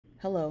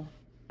Hello.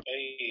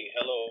 Hey,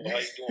 hello. How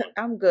you doing?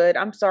 I'm good.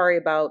 I'm sorry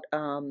about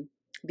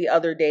the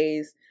other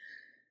days,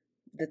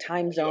 the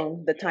time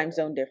zone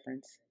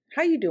difference.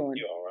 How you doing?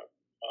 You all right?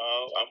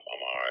 I'm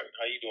all right.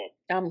 How you doing?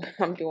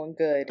 I'm doing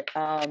good.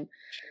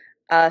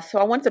 So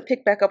I wanted to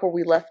pick back up where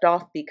we left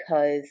off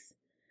because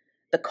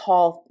the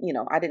call,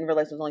 I didn't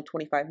realize it was only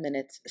 25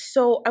 minutes.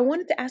 So I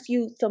wanted to ask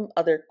you some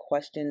other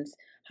questions.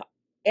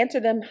 Answer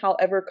them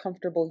however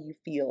comfortable you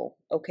feel,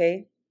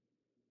 okay?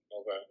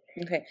 Okay.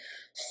 Okay.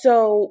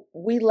 So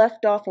we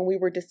left off and we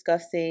were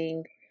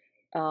discussing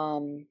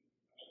um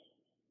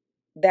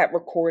that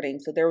recording.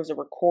 So there was a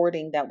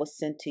recording that was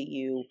sent to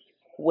you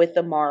with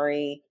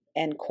Amari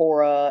and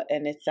Cora,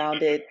 and it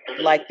sounded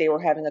like they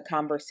were having a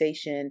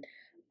conversation.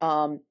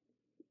 Um,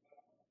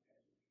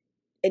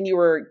 and you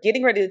were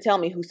getting ready to tell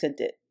me who sent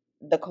it,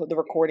 the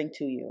recording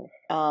to you,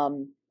 Yeah.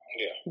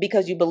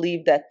 because you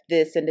believe that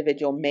this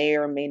individual may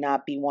or may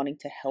not be wanting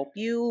to help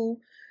you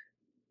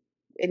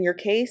in your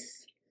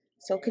case.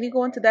 So can you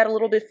go into that a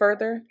little bit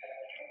further?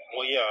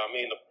 Well, yeah. I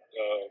mean,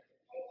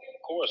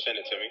 Cora sent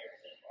it to me.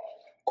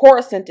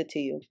 Cora sent it to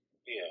you.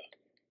 Yeah.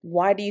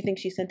 Why do you think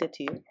she sent it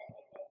to you?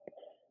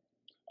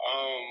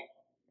 Um,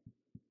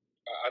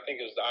 I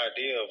think it was the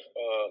idea of,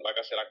 like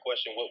I said, I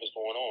questioned what was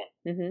going on.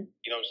 Mm-hmm.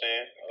 You know what I'm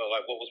saying?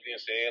 Like what was being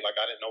said. Like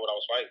I didn't know what I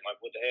was fighting.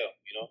 Like what the hell?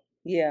 You know?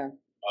 Yeah.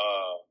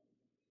 Uh,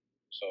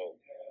 so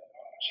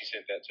she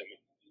sent that to me.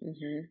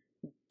 Mm-hmm.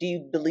 Do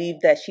you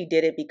believe that she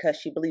did it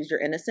because she believes you're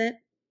innocent?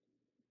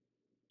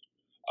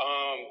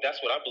 That's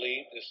what I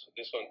believe this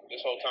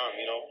whole time.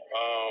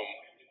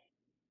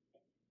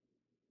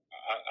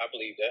 I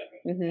believe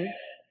that. Mm-hmm.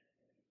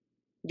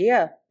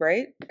 Yeah,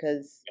 right?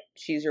 Because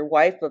she's your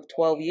wife of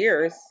 12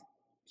 years.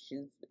 She's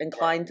Right.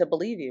 inclined to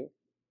believe you.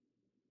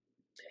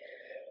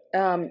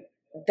 Um,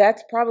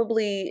 that's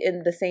probably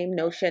in the same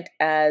notion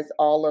as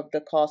all of the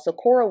calls. So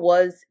Cora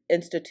was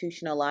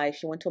institutionalized.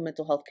 She went to a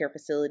mental health care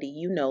facility.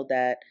 You know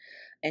that.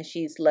 And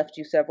she's left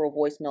you several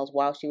voicemails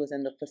while she was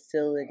in the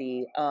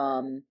facility.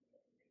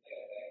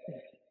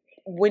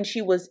 When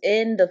she was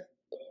in the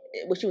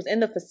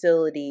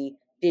facility,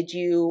 did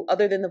you,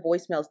 other than the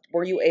voicemails,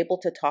 were you able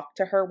to talk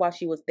to her while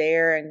she was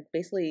there and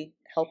basically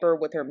help her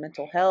with her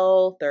mental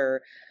health,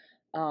 or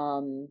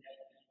um,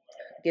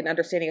 get an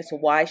understanding as to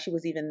why she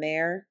was even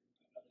there?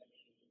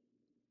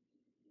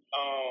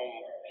 Um,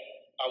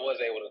 I was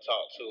able to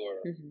talk to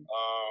her. Hmm.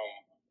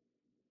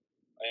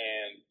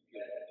 And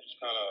just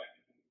kind of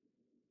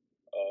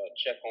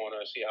check on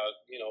her, see how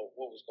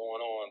what was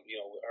going on,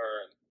 with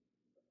her and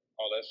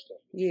all that stuff.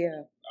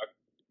 Yeah, I,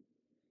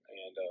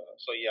 and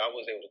so yeah, I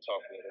was able to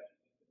talk with her.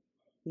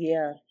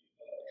 yeah.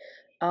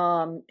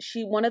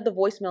 She, one of the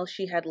voicemails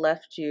she had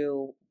left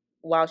you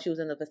while she was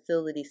in the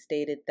facility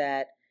stated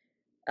that,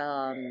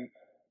 um,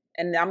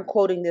 and I'm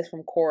quoting this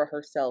from Cora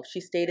herself. She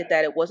stated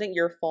that it wasn't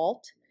your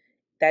fault,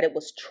 that it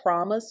was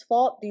trauma's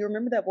fault. Do you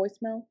remember that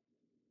voicemail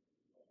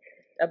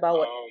about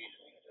what? Um,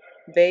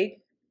 Vague?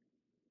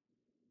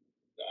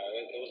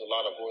 it was a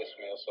lot of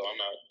voicemail, so I'm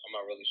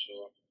not really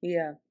sure.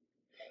 Yeah.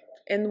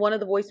 And one of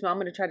the voicemail, I'm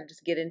going to try to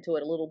just get into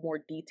it a little more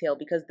detail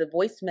because the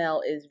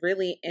voicemail is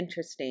really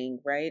interesting,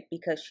 right?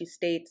 Because she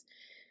states,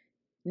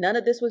 none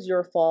of this was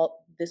your fault.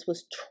 This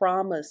was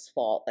trauma's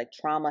fault. Like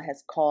trauma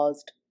has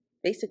caused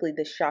basically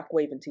this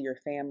shockwave into your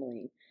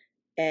family.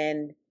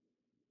 And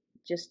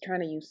just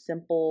trying to use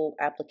simple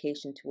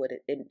application to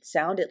it, it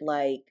sounded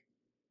like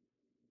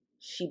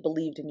she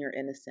believed in your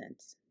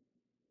innocence.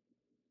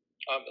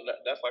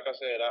 That's like I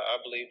said. I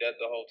believe that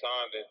the whole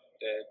time that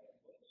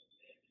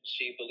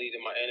she believed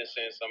in my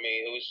innocence. I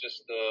mean, it was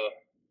just the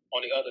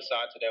on the other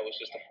side to that was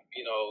just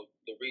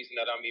the reason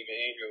that I'm even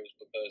in here was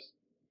because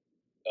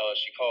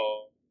she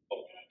called,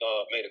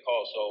 made a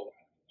call. So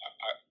I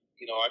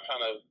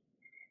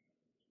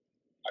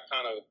I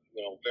kind of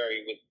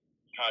vary with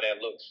how that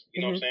looks.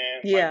 You know what Hmm. I'm saying?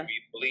 Like Yeah. if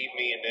you believe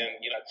me, and then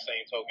at the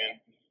same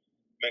token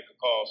make a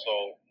call.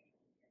 So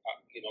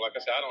like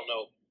I said, I don't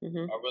know.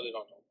 Hmm. I really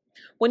don't know.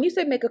 When you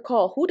say make a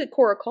call, who did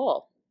Cora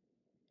call?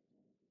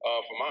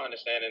 From my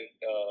understanding,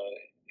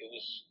 it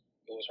was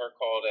it was her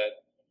call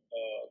that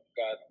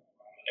got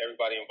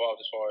everybody involved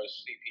as far as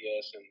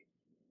CPS and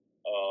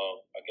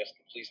I guess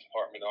the police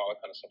department and all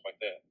that kind of stuff like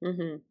that.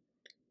 Hmm.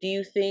 Do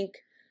you think,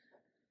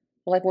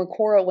 like when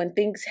Cora, when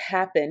things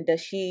happen,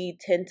 does she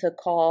tend to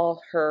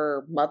call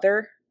her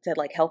mother to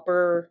like help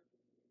her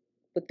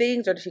with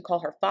things, or does she call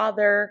her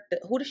father?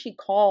 Who does she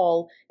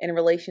call in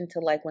relation to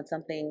like when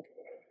something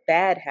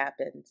bad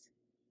happens?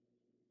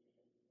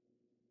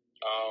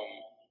 Um,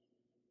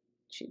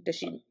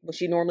 Would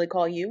she normally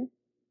call you?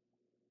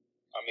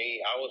 I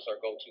mean, I was her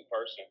go-to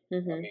person. I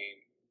Mm-hmm. mean,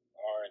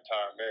 our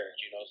entire marriage,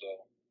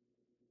 so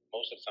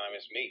most of the time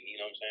it's me. You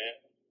know what I'm saying?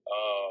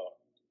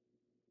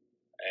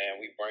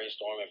 And we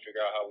brainstorm and figure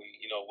out how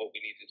what we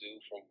need to do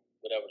from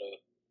whatever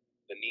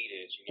the need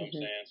is. You know what I'm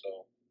Mm-hmm. saying?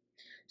 So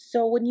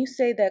So when you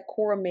say that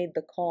Cora made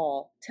the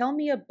call, tell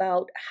me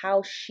about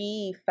how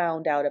she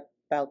found out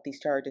about these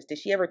charges. Did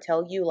she ever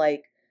tell you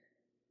like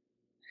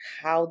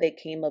how they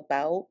came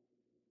about?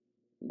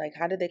 Like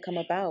how did they come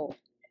about?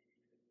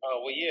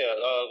 Well, yeah,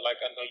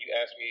 like I know you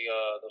asked me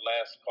the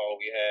last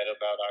call we had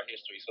about our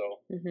history,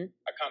 so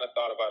I kind of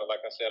thought about it.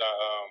 Like I said,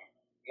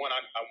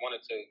 I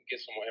wanted to get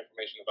some more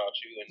information about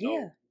you and know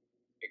Yeah.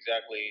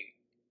 exactly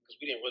because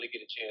we didn't really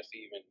get a chance to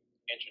even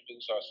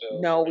introduce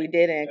ourselves No, or we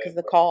anything like didn't, that. because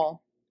the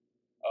call.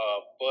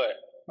 But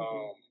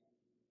Hmm.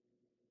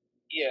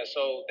 yeah,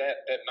 so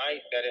that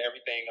night that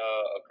everything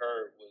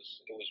occurred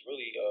was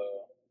really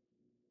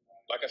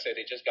like I said,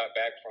 they just got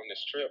back from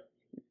this trip.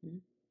 Hmm.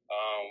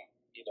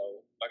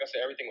 Like I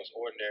said, everything was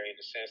ordinary in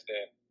the sense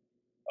that,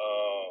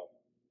 uh,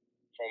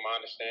 from my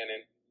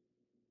understanding,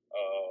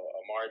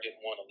 Amara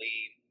didn't want to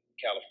leave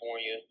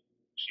California.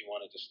 She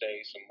wanted to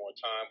stay some more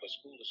time, but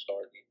school is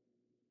starting.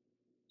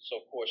 So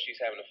of course she's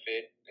having a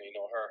fit, and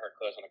her and her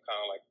cousin are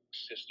kind of like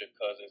sister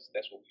cousins.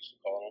 That's what we used to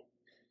call them.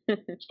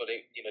 So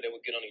they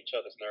would get on each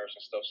other's nerves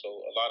and stuff. So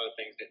a lot of the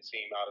things didn't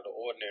seem out of the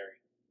ordinary.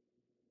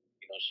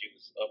 She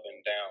was up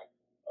and down.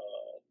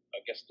 I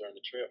guess during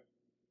the trip,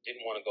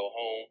 didn't want to go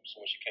home. So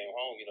when she came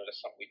home,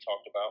 that's something we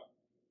talked about.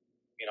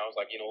 I was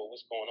like,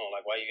 what's going on?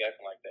 Like, why are you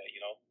acting like that?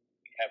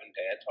 Having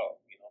dad talk.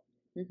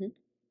 Hmm.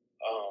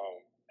 Um,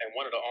 and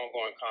one of the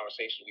ongoing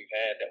conversations we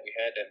had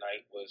that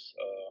night was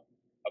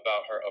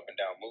about her up and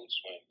down mood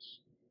swings.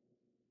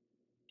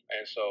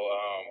 And so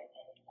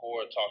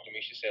Cora talked to me.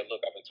 She said, "Look,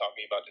 I've been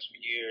talking about this for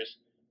years.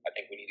 I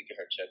think we need to get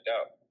her checked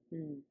out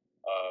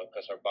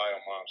because her bio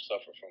mom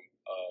suffered from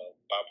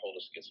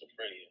bipolar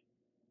schizophrenia."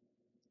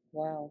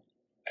 Wow.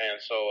 And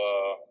so,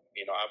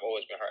 I've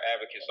always been her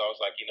advocate. So I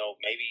was like,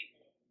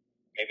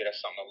 maybe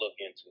that's something to look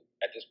into.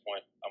 At this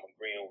point, I'm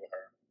agreeing with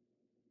her.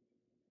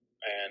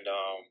 And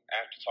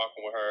after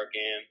talking with her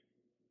again,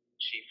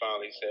 she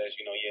finally says,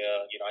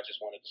 yeah, I just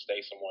wanted to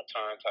stay some more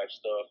time type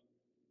stuff.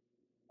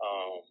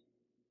 Um,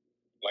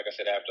 like I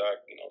said, after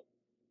I,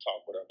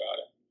 talked with her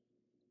about it.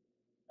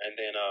 And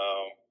then,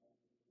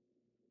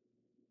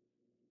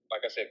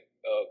 like I said,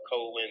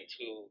 Coleman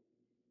to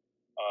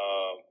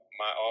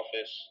my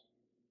office.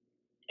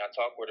 I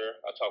talked with her.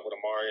 I talked with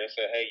Amari. I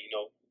said, hey,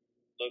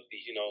 look,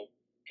 these,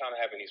 kind of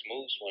having these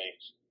mood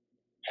swings.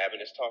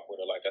 Having this talk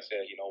with her, like I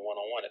said, one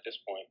on one at this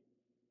point.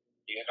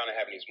 You're kind of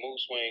having these mood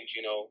swings.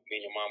 Me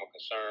and your mom are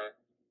concerned.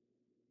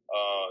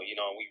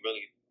 We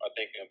really are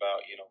thinking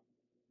about,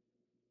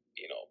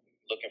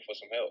 looking for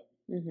some help.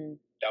 Hmm.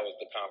 That was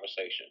the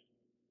conversation.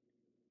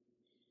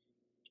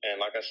 And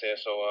like I said,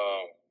 so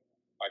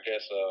I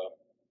guess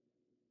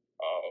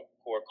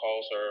Core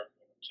calls her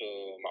to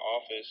my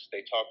office.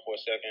 They talk for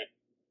a second,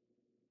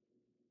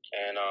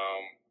 and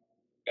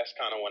that's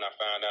kind of when I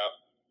found out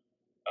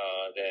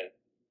that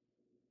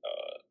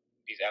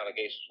these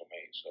allegations were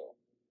made.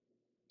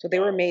 So they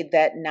were made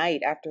that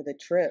night after the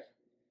trip.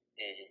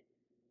 Mm-hmm.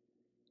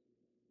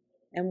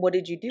 And what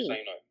did you The do?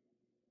 same night.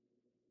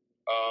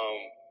 Um,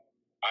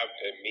 I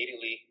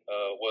immediately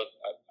I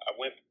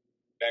went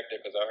back there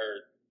because I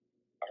heard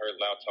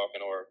loud talking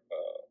or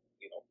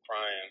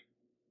crying,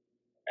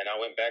 and I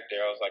went back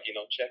there. I was like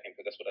checking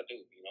because that's what I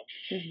do.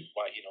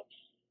 Why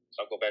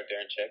So I go back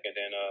there and check, and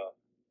then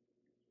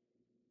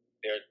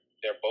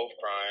they're both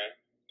crying,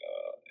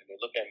 and they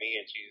look at me,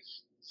 and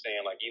she's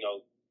saying like you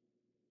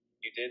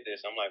did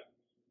this. I'm like,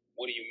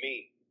 what do you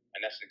mean? And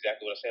that's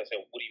exactly what I said. I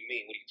said, what do you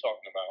mean? What are you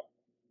talking about?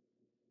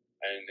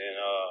 And then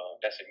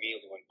that's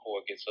immediately when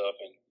Cora gets up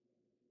and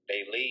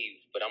they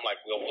leave. But I'm like,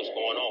 well, what's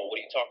going on? What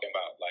are you talking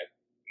about? Like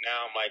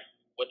now I'm like,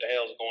 what the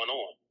hell is going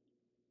on?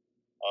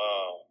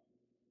 Uh,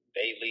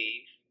 they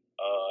leave,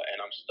 and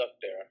I'm stuck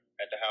there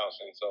at the house,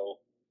 and so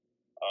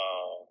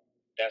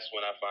that's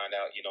when I find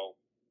out,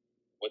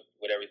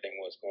 what everything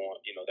was going,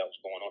 that was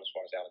going on as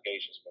far as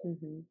allegations go.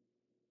 Hmm.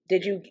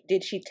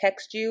 Did she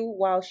text you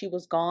while she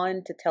was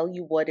gone to tell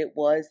you what it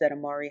was that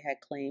Amari had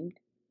claimed?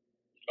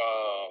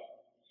 Uh,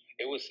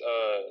 it was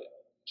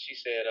she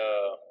said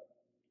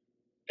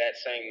that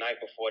same night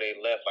before they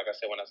left, like I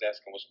said when I was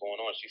asking what's going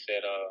on, she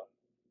said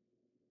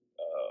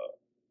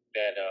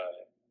that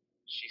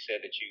she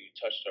said that you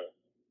touched her,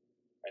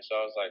 and so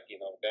I was like,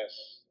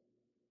 that's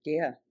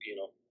Yeah.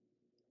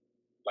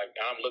 like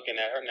I'm looking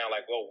at her now,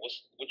 like, well,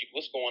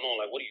 what's going on?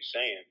 Like, what are you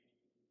saying?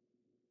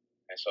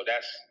 And so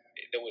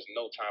there was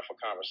no time for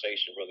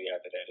conversation really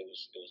after that. It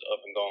was up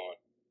and gone.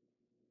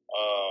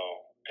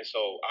 And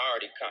so I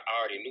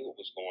already knew what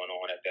was going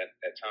on at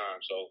that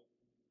time. So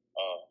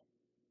uh,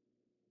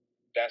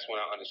 that's when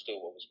I understood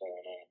what was going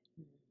on.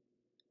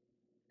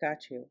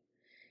 Got you.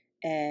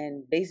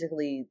 And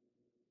basically,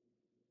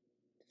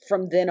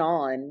 from then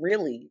on,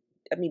 really,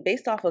 I mean,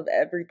 based off of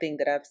everything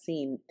that I've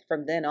seen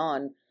from then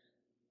on,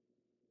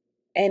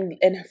 and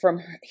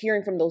from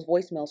hearing from those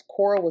voicemails,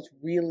 Cora was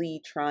really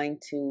trying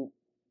to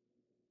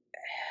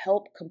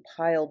help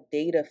compile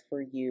data for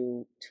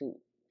you to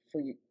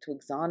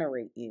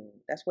exonerate you.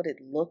 That's what it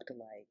looked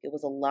like. It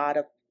was a lot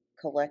of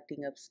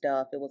collecting of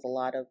stuff. It was a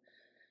lot of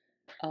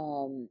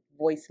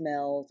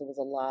voicemails. It was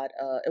a lot,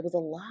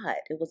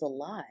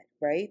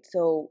 right?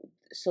 So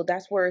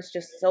that's where it's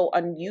just so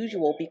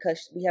unusual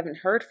because we haven't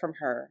heard from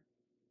her,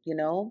 you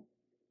know?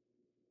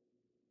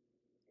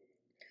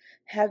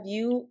 Have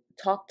you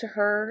talked to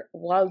her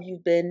while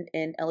you've been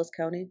in Ellis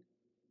County?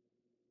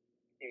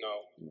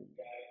 No, Mm.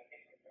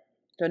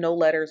 So no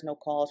letters, no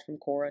calls from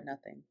Cora,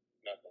 nothing.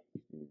 nothing.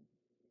 Mm.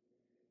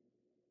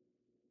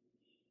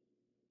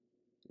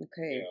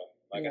 Okay. Yeah,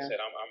 like I Yeah. said,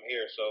 I'm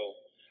here, so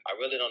I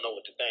really don't know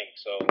what to think.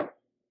 So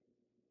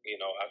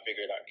I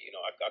figured I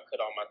cut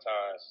all my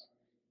ties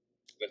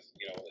because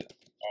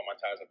all my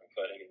ties have been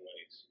cut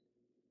anyways.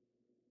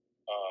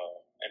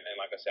 And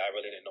like I said, I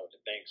really didn't know what to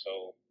think.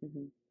 So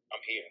Hmm.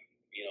 I'm here.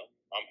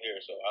 I'm here.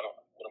 So I don't.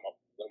 What am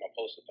I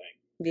supposed to think?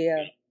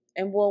 Yeah.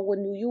 And well,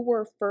 when you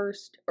were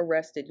first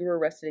arrested, you were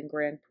arrested in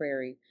Grand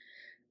Prairie.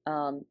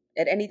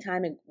 At any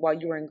time while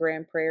you were in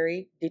Grand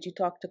Prairie, did you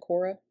talk to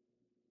Cora?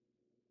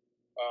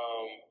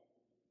 Um,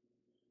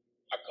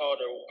 I called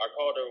her.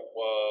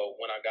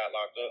 When I got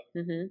locked up.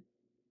 Mm-hmm.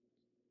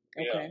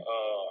 Yeah. Okay.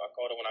 I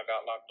called her when I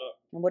got locked up.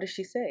 And what did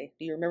she say?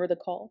 Do you remember the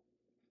call?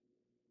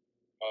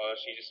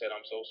 She just said,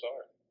 "I'm so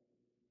sorry."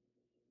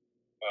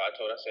 I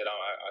told her. I said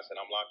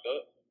I'm locked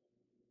up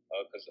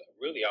because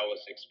really I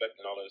was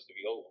expecting all of this to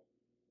be over.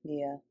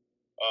 Yeah.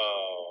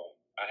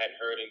 I hadn't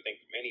heard anything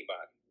from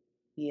anybody.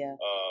 Yeah.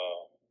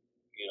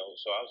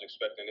 So I was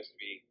expecting this to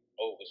be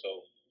over.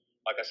 So,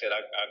 like I said,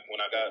 I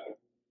when I got,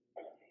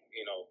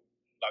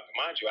 like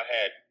mind you, I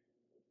had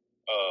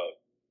uh,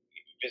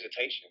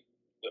 visitation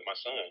with my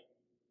son,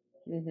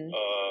 Mm-hmm.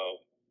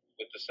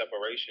 with the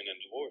separation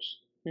and divorce.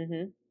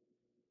 Mm-hmm.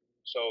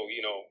 So,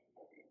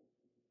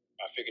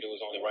 I figured it was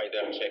only right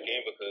that I check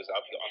in because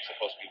I'm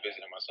supposed to be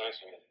visiting my son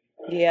soon.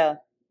 Yeah.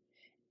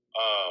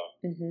 Uh,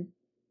 Mm-hmm.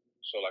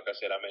 so, like I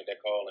said, I made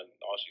that call, and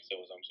all she said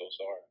was, "I'm so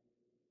sorry."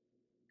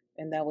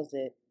 And that was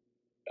it.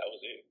 That was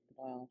it.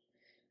 Wow.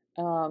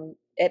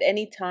 At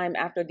any time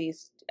after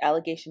these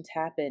allegations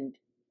happened,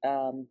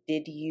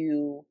 did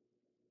you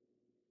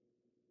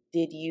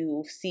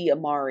see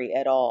Amari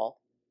at all?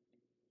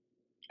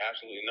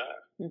 Absolutely not.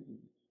 Hmm.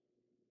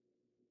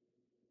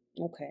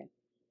 Okay.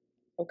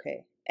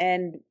 Okay.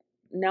 And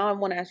now I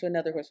want to ask you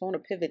another question. I want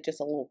to pivot just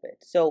a little bit.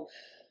 So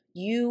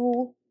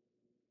you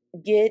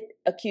get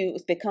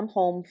accused, they come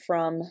home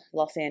from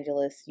Los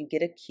Angeles, you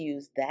get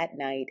accused that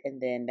night,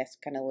 and then that's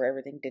kind of where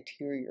everything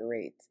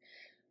deteriorates.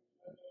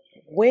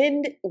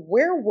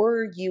 Where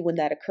were you when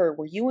that occurred?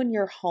 Were you in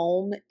your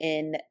home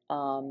in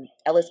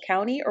Ellis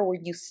County, or were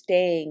you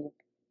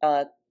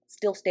uh,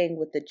 still staying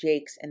with the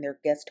Jakes in their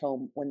guest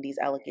home when these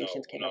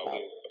allegations came No. about?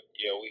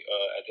 We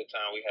at the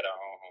time we had our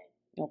own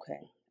home.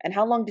 Okay. And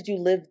how long did you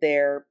live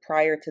there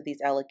prior to these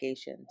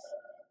allegations?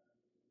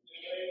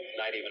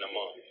 Not even a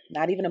month.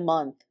 Not even a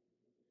month.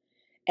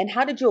 And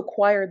how did you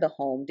acquire the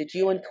home? Did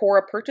you and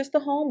Cora purchase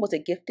the home? Was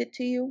it gifted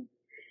to you?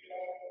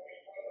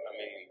 I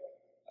mean,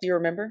 Do you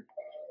remember?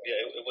 yeah,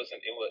 it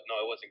wasn't. It was no,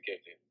 it wasn't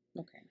gifted.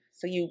 Okay.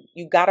 So you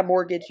got a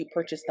mortgage, you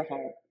purchased the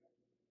home.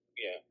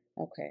 Yeah.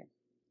 Okay.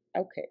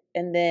 Okay.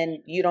 And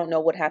then you don't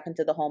know what happened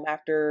to the home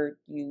after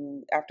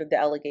the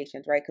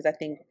allegations, right? Because I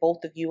think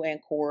both of you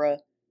and Cora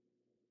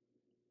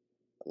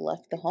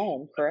left the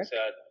home, Like I correct?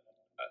 said,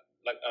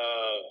 like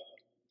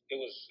it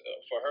was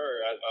for her.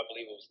 I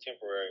believe it was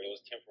temporary. It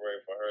was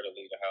temporary for her to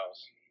leave the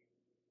house.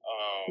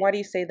 Why do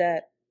you say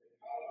that?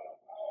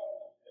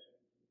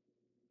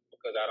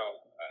 Because I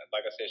don't.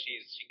 Like I said, she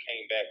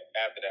came back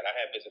after that. I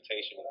had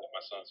visitation with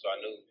my son, so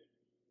I knew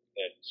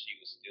that she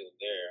was still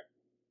there.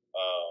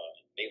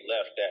 They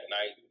left that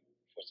night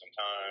for some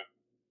time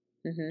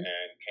Mm-hmm.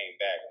 and came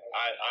back.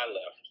 I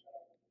left.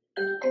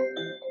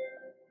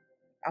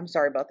 I'm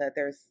sorry about that.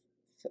 There's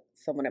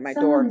someone at my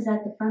Someone door. is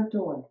at the front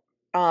door.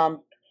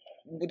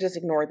 We'll just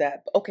ignore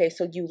that. Okay,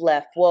 so you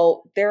left.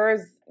 Well, there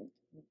is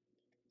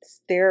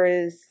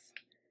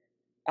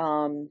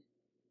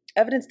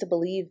evidence to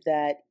believe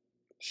that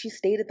she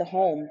stayed at the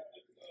home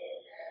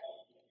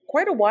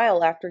quite a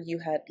while after you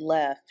had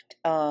left.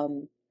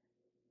 I'm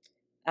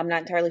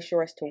not entirely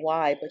sure as to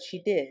why, but she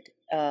did.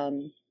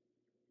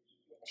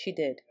 She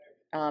did.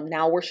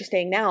 Now, where she's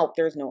staying now,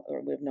 we have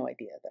no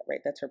idea that,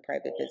 right? That's her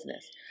private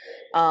business.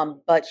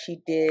 But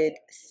she did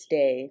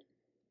stay.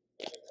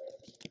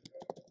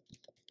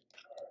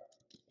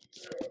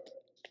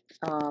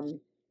 Um,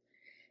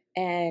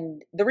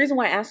 and the reason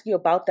why I ask you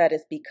about that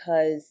is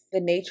because the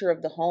nature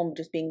of the home,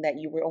 just being that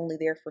you were only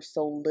there for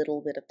so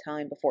little bit of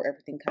time before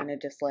everything kind of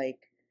just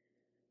like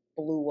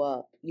blew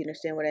up. You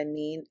understand what I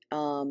mean?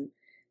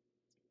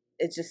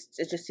 It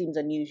just seems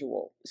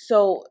unusual.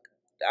 So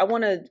I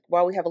want to,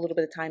 while we have a little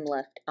bit of time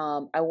left,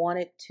 I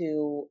wanted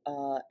to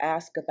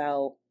ask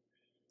about,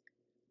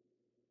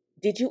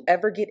 did you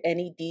ever get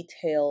any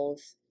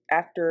details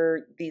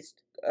after these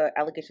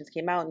allegations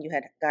came out and you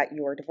had got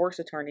your divorce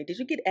attorney? Did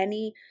you get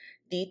any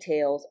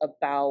details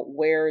about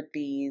where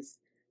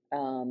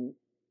um,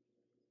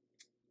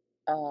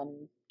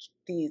 um,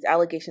 these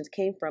allegations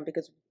came from?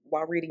 Because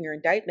while reading your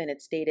indictment,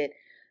 it stated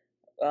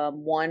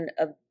one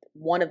of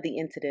the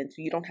incidents.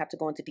 You don't have to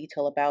go into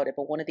detail about it,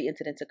 but one of the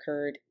incidents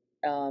occurred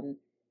um,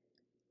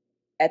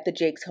 at the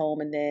Jake's home,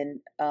 and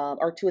then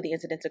or two of the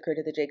incidents occurred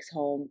at the Jake's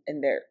home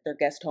and their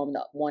guest home.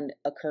 The one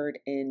occurred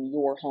in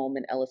your home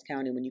in Ellis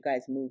County when you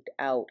guys moved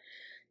out.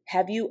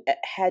 Had you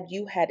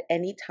had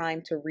any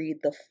time to read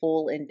the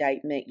full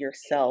indictment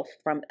yourself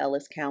from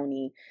Ellis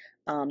County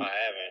I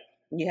haven't.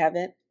 You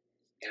haven't?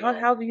 How No.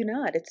 have you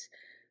not? It's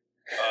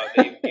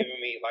They've given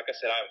me, like I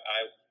said,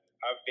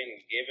 I've been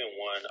given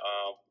one,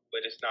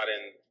 but it's not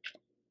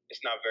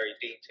very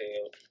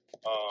detailed.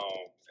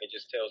 It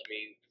just tells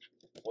me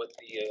what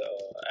the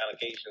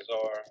allegations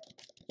are,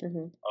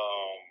 and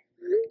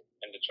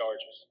the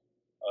charges.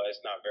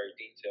 It's not very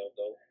detailed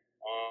though.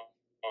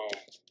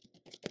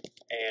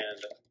 And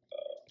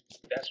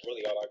that's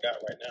really all I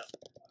got right now.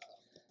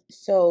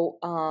 So,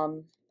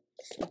 okay,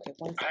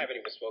 I haven't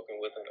even spoken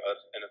with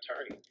an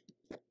attorney.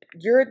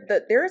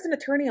 There is an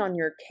attorney on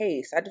your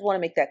case. I just want to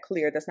make that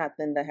clear. That's not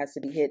then that has to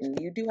be hidden.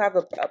 You do have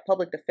a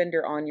public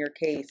defender on your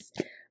case.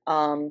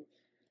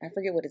 I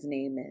forget what his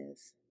name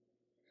is.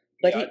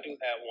 But yeah, I do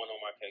have one on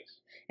my case.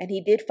 And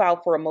he did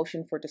file for a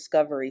motion for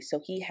discovery, so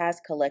he has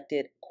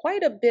collected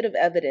quite a bit of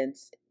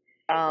evidence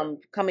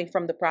coming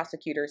from the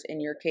prosecutors in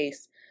your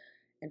case.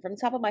 And from the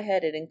top of my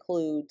head, it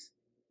includes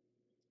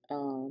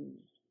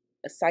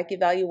a psych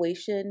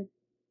evaluation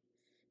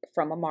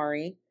from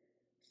Amari,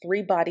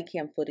 3 body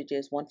cam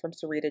footages, 1 from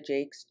Sarita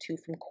Jakes, 2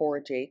 from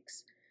Cora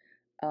Jakes,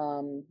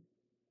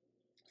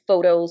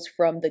 photos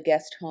from the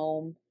guest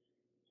home,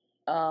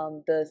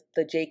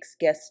 the Jakes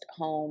guest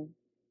home,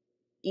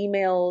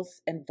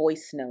 emails and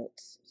voice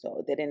notes.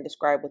 So they didn't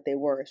describe what they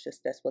were. It's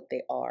just that's what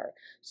they are.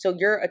 So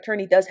your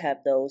attorney does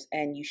have those,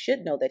 and you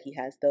should know that he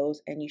has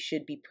those, and you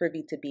should be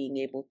privy to being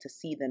able to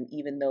see them,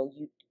 even though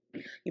you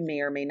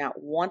may or may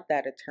not want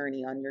that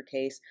attorney on your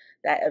case.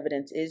 That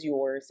evidence is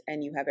yours,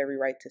 and you have every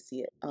right to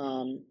see it.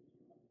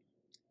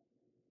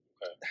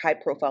 High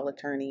profile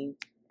attorney,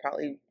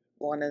 probably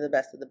one of the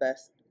best,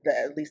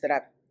 at least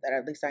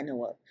I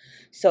know of.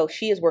 So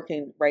she is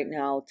working right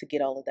now to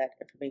get all of that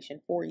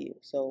information for you.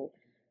 So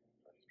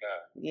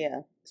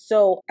yeah.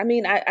 So I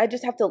mean, I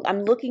just have to.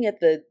 I'm looking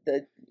at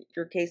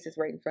your case is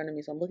right in front of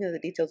me, so I'm looking at the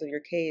details of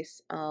your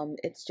case.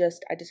 It's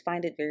just I just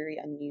find it very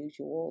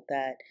unusual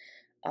that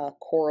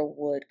Cora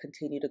would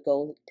continue to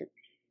go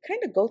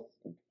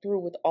through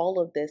with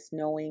all of this,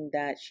 knowing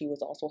that she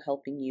was also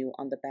helping you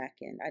on the back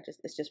end.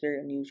 It's just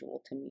very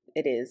unusual to me.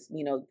 It is,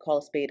 call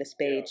a spade a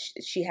spade.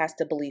 Yeah. She has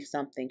to believe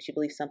something. She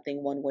believes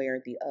something one way or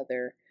the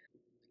other,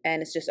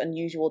 and it's just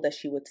unusual that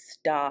she would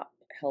stop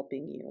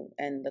helping you.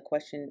 And the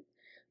question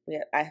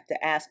I have to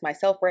ask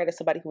myself, right, as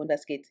somebody who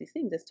investigates these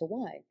things, as to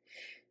why.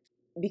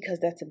 Because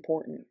that's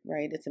important,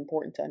 right? It's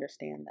important to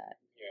understand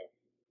that. Yeah.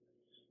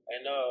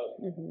 And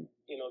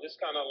this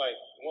kind of like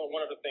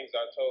one of the things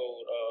I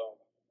told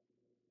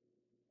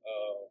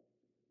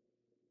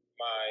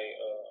my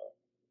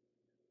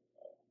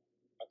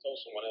I told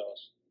someone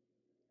else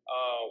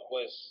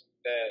was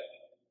that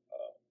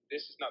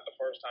this is not the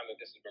first time that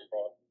this has been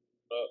brought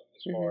up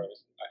as far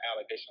as an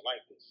allegation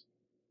like this.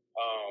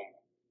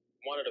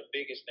 One of the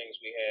biggest things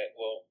we had,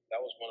 well,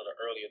 that was one of the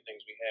earlier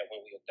things we had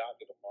when we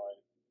adopted Amari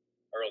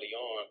early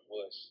on,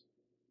 was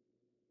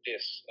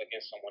this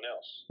against someone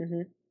else.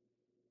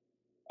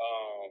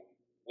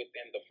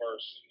 Within the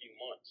first few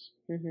months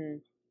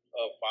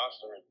of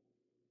fostering,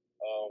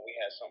 we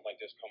had something like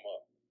this come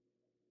up.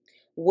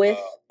 With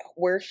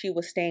where she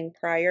was staying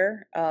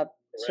prior to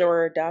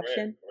her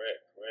adoption?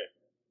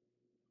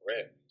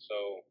 Correct.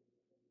 So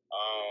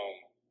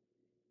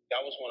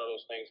that was one of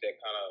those things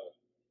that kind of,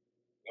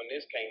 when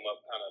this came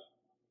up, kind of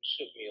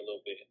shook me a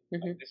little bit.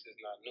 Like, this is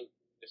not new.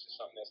 This is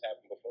something that's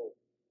happened before.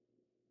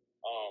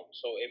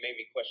 So it made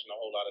me question a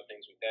whole lot of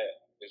things with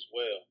that as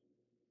well.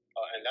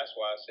 And that's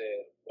why I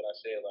said what I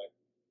said. Like,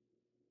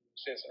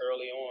 since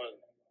early on,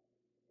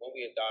 when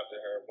we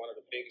adopted her, one of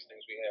the biggest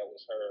things we had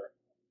was her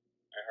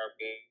and her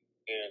being,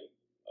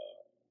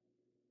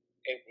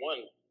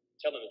 one,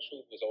 telling the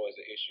truth was always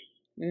an issue.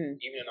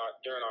 Even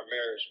during our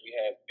marriage, we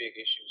had big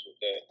issues with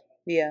that.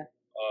 Yeah.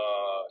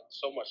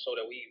 So much so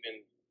that we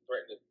even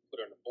threatened to put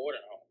her in a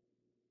boarding home.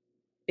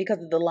 Because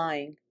of the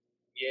lying.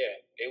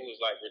 Yeah, it was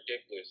like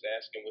ridiculous.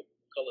 Asking what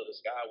color the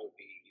sky would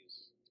be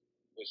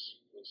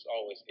was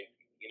always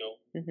iffy,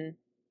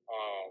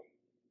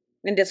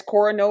 And does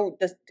Cora know?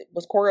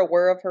 Was Cora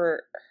aware of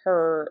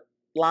her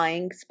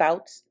lying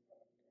spouts?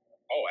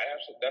 Oh,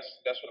 absolutely.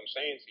 That's what I'm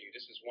saying to you.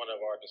 This is one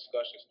of our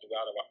discussions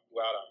throughout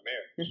our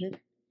marriage.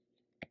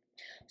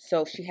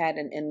 So she had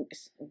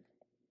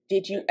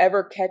did you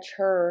ever catch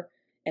her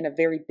in a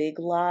very big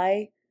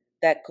lie?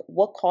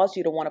 What caused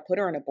you to want to put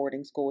her in a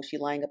boarding school? Was she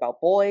lying about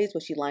boys?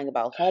 Was she lying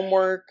about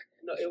homework?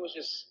 No, it was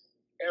just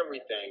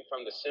everything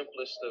from the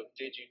simplest of,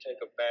 did you take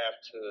a bath,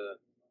 to,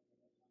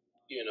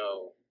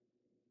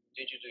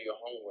 did you do your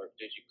homework?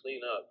 Did you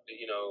clean up?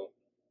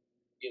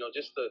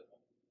 Just the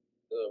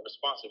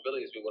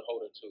responsibilities we would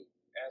hold her to,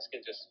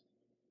 asking just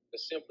the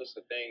simplest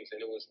of things,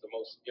 and it was the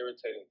most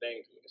irritating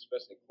thing,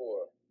 especially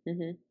for her.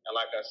 And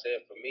like I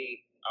said, for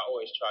me, I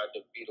always tried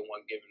to be the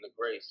one giving the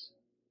grace,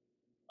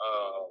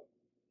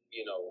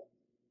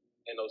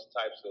 in those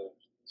types of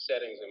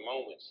settings and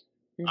moments.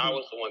 I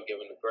was the one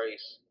giving the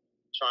grace,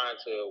 trying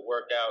to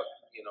work out,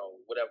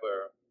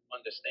 whatever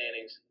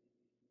understandings.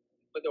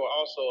 But there were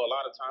also a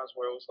lot of times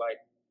where it was like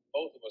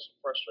both of us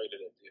were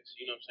frustrated at this.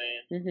 You know what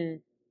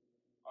I'm saying?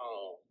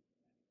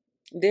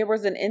 There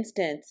was an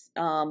instance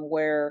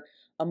where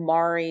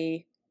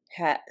Amari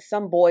had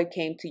some boy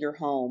came to your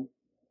home,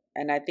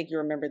 and I think you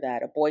remember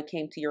that a boy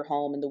came to your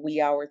home in the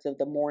wee hours of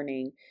the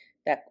morning.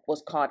 That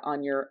was caught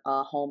on your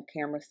home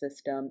camera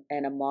system,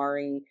 and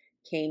Amari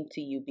came to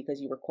you because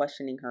you were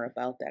questioning her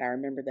about that. I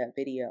remember that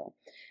video,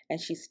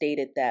 and she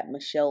stated that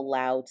Michelle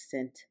Loud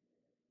sent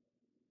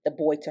the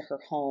boy to her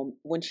home.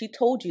 When she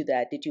told you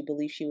that, did you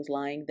believe she was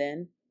lying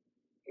then?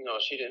 No,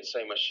 she didn't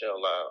say Michelle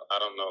Loud. I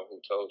don't know who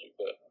told you,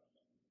 but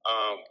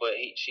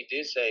she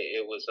did say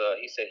it was.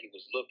 He said he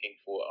was looking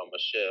for a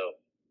Michelle.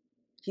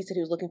 He said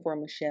he was looking for a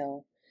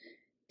Michelle.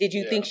 Did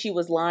you think Yeah, she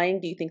was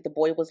lying? Do you think the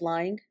boy was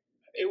lying?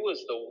 it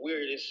was the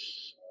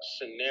weirdest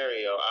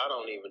scenario. I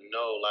don't even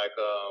know. Like,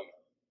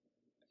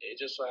 it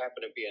just so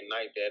happened to be a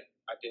night that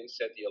I didn't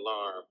set the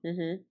alarm.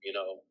 Mm-hmm. You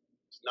know,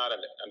 it's not a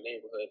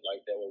neighborhood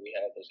like that where we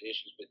have those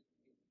issues, but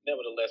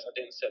nevertheless, I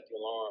didn't set the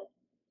alarm,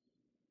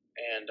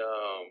 and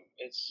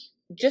it's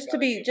got to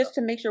be Just about.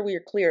 to make sure we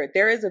are clear,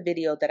 there is a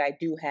video that I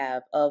do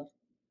have of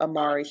I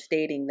Amari understand.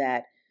 stating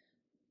that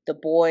the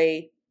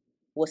boy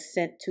was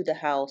sent to the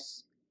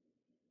house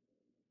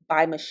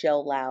by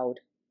Michelle Loud,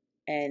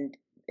 and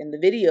in the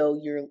video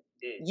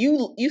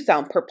Mm. you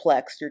sound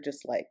perplexed. You're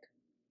just like,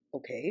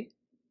 okay,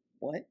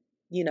 what?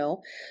 You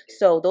know?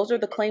 So those are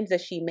the Okay. claims that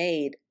she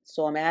made.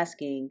 So I'm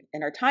asking,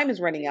 and our time is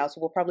running Mm. out,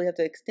 so we'll probably have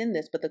to extend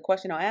this, but the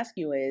question I'll ask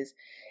you is,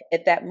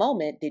 at that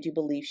moment, did you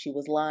believe she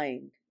was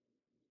lying?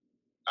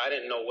 I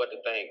didn't know what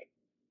to think.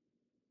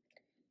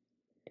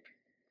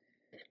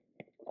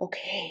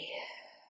 Okay.